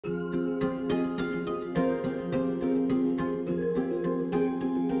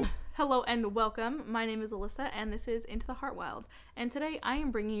Hello and welcome. My name is Alyssa and this is Into the Heartwild. And today I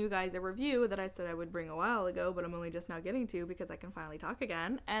am bringing you guys a review that I said I would bring a while ago, but I'm only just now getting to because I can finally talk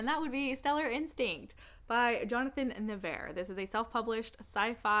again. And that would be Stellar Instinct by Jonathan Nevers. This is a self-published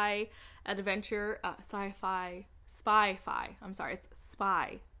sci-fi adventure, spy-fi. I'm sorry, it's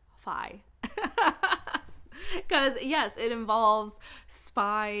spy-fi. Because yes, it involves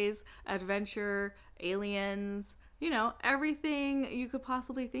spies, adventure, aliens, you know, everything you could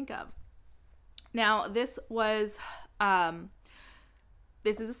possibly think of. Now, this is a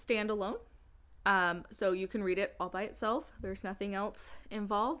standalone, so you can read it all by itself. There's nothing else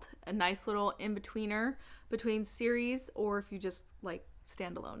involved. A nice little in-betweener between series, or if you just like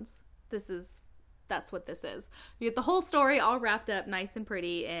standalones. That's what this is. You get the whole story all wrapped up nice and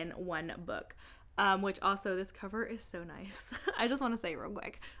pretty in one book, which also this cover is so nice. I just want to say real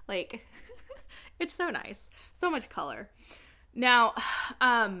quick, like, it's so nice. So much color. Now,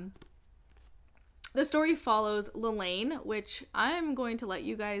 the story follows Lelaine, which I'm going to let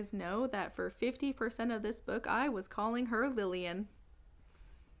you guys know that for 50% of this book, I was calling her Lillian.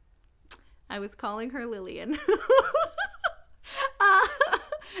 It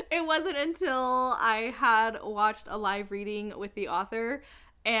wasn't until I had watched a live reading with the author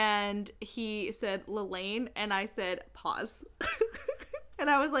and he said Lelaine and I said pause. And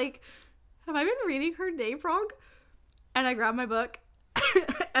I was like, have I been reading her name wrong? And I grabbed my book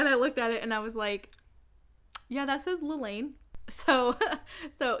and I looked at it and I was like, yeah, that says Lelaine. So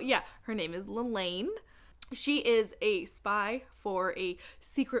yeah, her name is Lelaine. She is a spy for a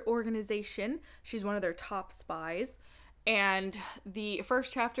secret organization. She's one of their top spies. And the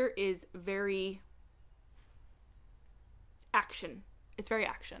first chapter is very action. It's very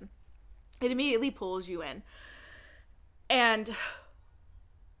action. It immediately pulls you in. And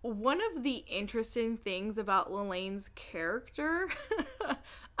one of the interesting things about Lelaine's character,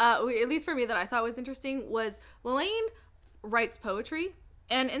 at least for me that I thought was interesting, was Lelaine writes poetry.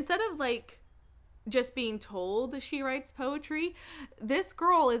 And instead of like just being told she writes poetry, this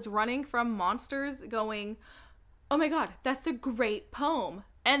girl is running from monsters going, oh my god, that's a great poem.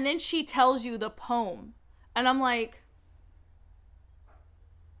 And then she tells you the poem. And I'm like,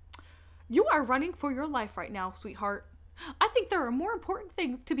 you are running for your life right now, sweetheart. I think there are more important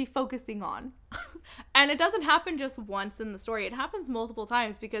things to be focusing on. And it doesn't happen just once in the story. It happens multiple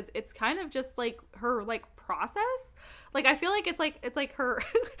times because it's kind of just like her like process. Like I feel like it's like her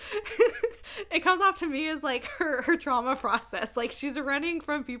it comes off to me as like her trauma process. Like she's running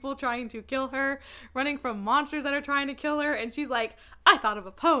from people trying to kill her, running from monsters that are trying to kill her, and she's like, I thought of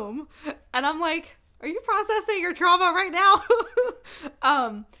a poem. And I'm like, are you processing your trauma right now?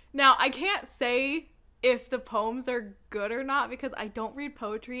 Now I can't say if the poems are good or not because I don't read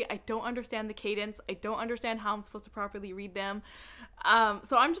poetry. I don't understand the cadence. I don't understand how I'm supposed to properly read them.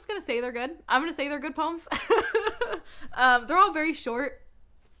 So I'm just gonna say they're good. I'm gonna say they're good poems. They're all very short.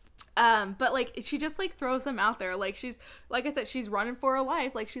 But like she just like throws them out there. Like she's, like I said, she's running for her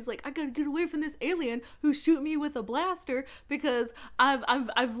life. Like she's like, I gotta get away from this alien who shoot me with a blaster because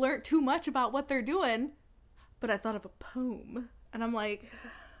I've learned too much about what they're doing. But I thought of a poem, and I'm like.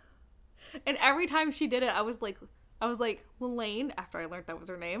 And every time she did it, I was like, Lelaine, after I learned that was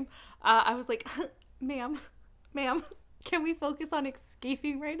her name, I was like, ma'am, can we focus on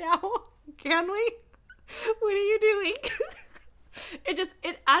escaping right now? Can we? What are you doing? It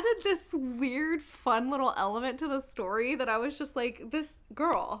added this weird, fun little element to the story that I was just like, this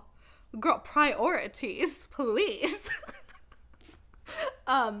girl, priorities, please.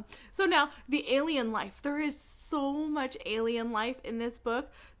 So now the alien life, there is so much alien life in this book.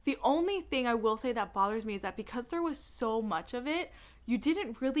 The only thing I will say that bothers me is that because there was so much of it, you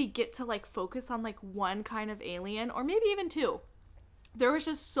didn't really get to like focus on like one kind of alien or maybe even two. There was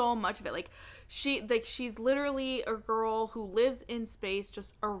just so much of it. Like she's literally a girl who lives in space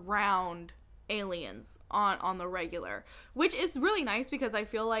just around aliens on the regular, which is really nice because I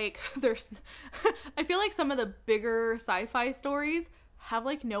feel like I feel like some of the bigger sci-fi stories have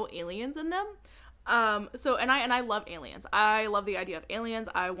like no aliens in them. So I love aliens. I love the idea of aliens.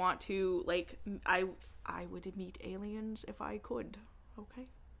 I want to like I would meet aliens if I could. Okay.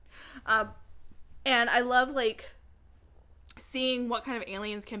 And I love like seeing what kind of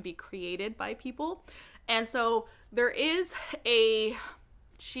aliens can be created by people. And so there is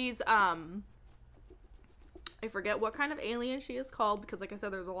she's I forget what kind of alien she is called because like I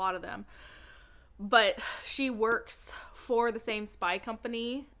said there's a lot of them. But she works for the same spy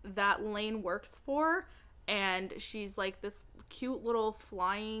company that Lelaine works for, and she's like this cute little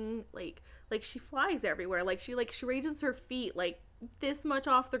flying like she flies everywhere. Like she raises her feet like this much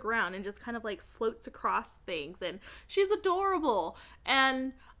off the ground and just kind of like floats across things, and she's adorable.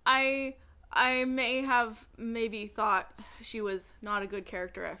 And I may have maybe thought she was not a good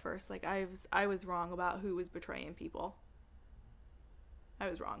character at first. Like I was wrong about who was betraying people. I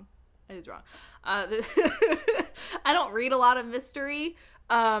was wrong. I was wrong. I don't read a lot of mystery.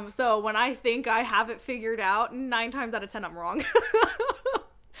 So when I think I have it figured out, 9 times out of 10 I'm wrong.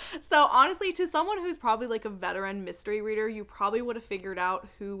 So honestly, to someone who's probably like a veteran mystery reader, you probably would have figured out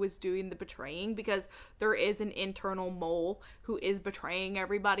who was doing the betraying, because there is an internal mole who is betraying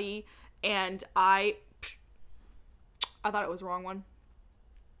everybody. And I thought it was the wrong one.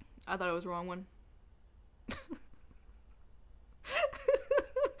 I thought it was the wrong one.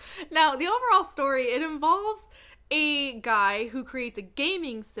 Now, the overall story, it involves a guy who creates a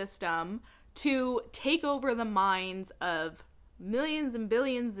gaming system to take over the minds of millions and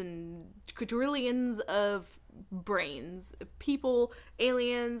billions and quadrillions of brains, people,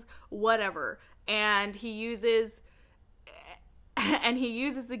 aliens, whatever. And he uses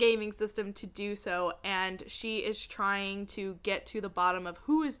the gaming system to do so, and she is trying to get to the bottom of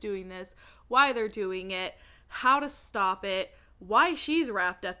who is doing this, why they're doing it, how to stop it, why she's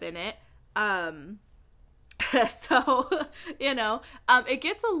wrapped up in it. So, it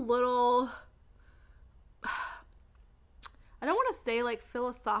gets a little, I don't want to say like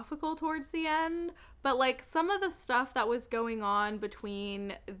philosophical towards the end, but like some of the stuff that was going on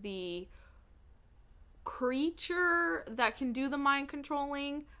between the creature that can do the mind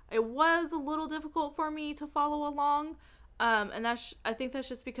controlling, it was a little difficult for me to follow along. And I think that's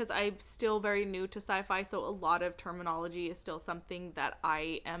just because I'm still very new to sci-fi, so a lot of terminology is still something that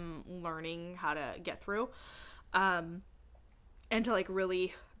I am learning how to get through, and to like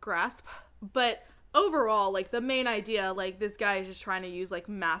really grasp. But overall, like the main idea, like this guy is just trying to use like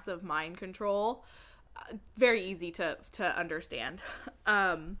massive mind control, very easy to understand.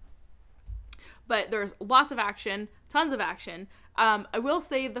 But there's lots of action, tons of action. I will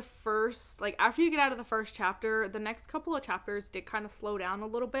say the first, like after you get out of the first chapter, the next couple of chapters did kind of slow down a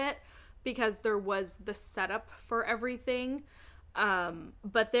little bit because there was the setup for everything.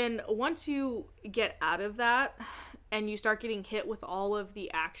 But then once you get out of that and you start getting hit with all of the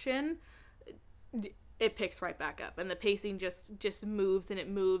action, it picks right back up, and the pacing just moves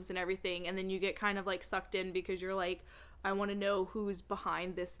and everything. And then you get kind of like sucked in because you're like, I want to know who's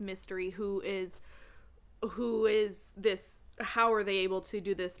behind this mystery, who is this, how are they able to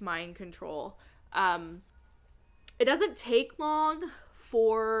do this mind control. It doesn't take long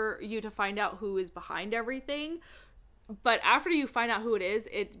for you to find out who is behind everything, but after you find out who it is,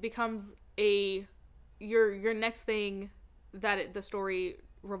 it becomes your next thing that the story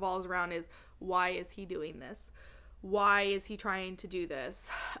revolves around is, why is he doing this? Why is he trying to do this?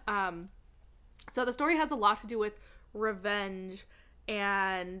 So the story has a lot to do with revenge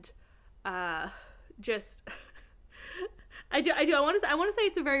and just I want to say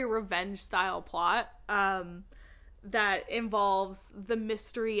it's a very revenge style plot that involves the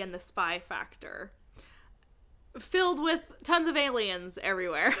mystery and the spy factor, filled with tons of aliens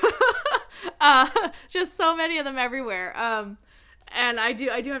everywhere. Just so many of them everywhere. And I do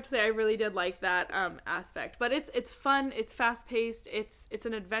have to say I really did like that aspect. But it's fun, it's fast paced, it's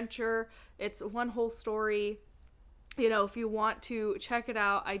an adventure, it's one whole story. If you want to check it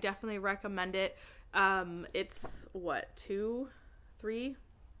out, I definitely recommend it. It's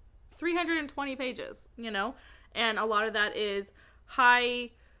 320 pages, and a lot of that is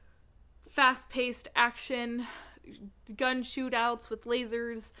high, fast-paced action, gun shootouts with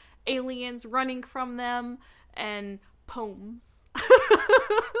lasers, aliens running from them, and poems.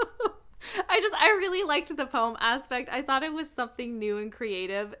 I really liked the poem aspect. I thought it was something new and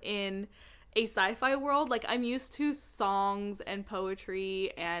creative in a sci-fi world. Like, I'm used to songs and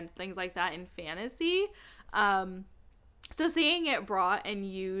poetry and things like that in fantasy. So seeing it brought and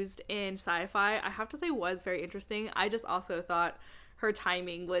used in sci-fi, I have to say, was very interesting. I just also thought her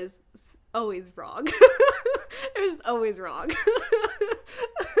timing was always wrong. It was always wrong.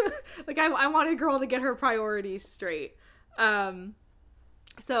 Like, I wanted girl to get her priorities straight.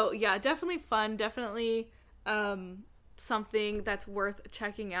 So yeah, definitely fun. Definitely, something that's worth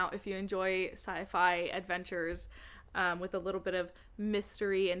checking out if you enjoy sci-fi adventures, with a little bit of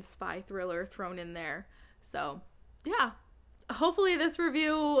mystery and spy thriller thrown in there. So yeah, hopefully this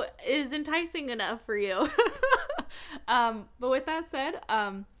review is enticing enough for you. But with that said,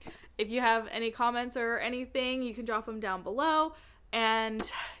 if you have any comments or anything, you can drop them down below. And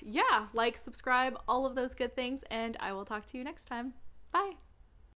yeah, like, subscribe, all of those good things, and I will talk to you next time. Bye.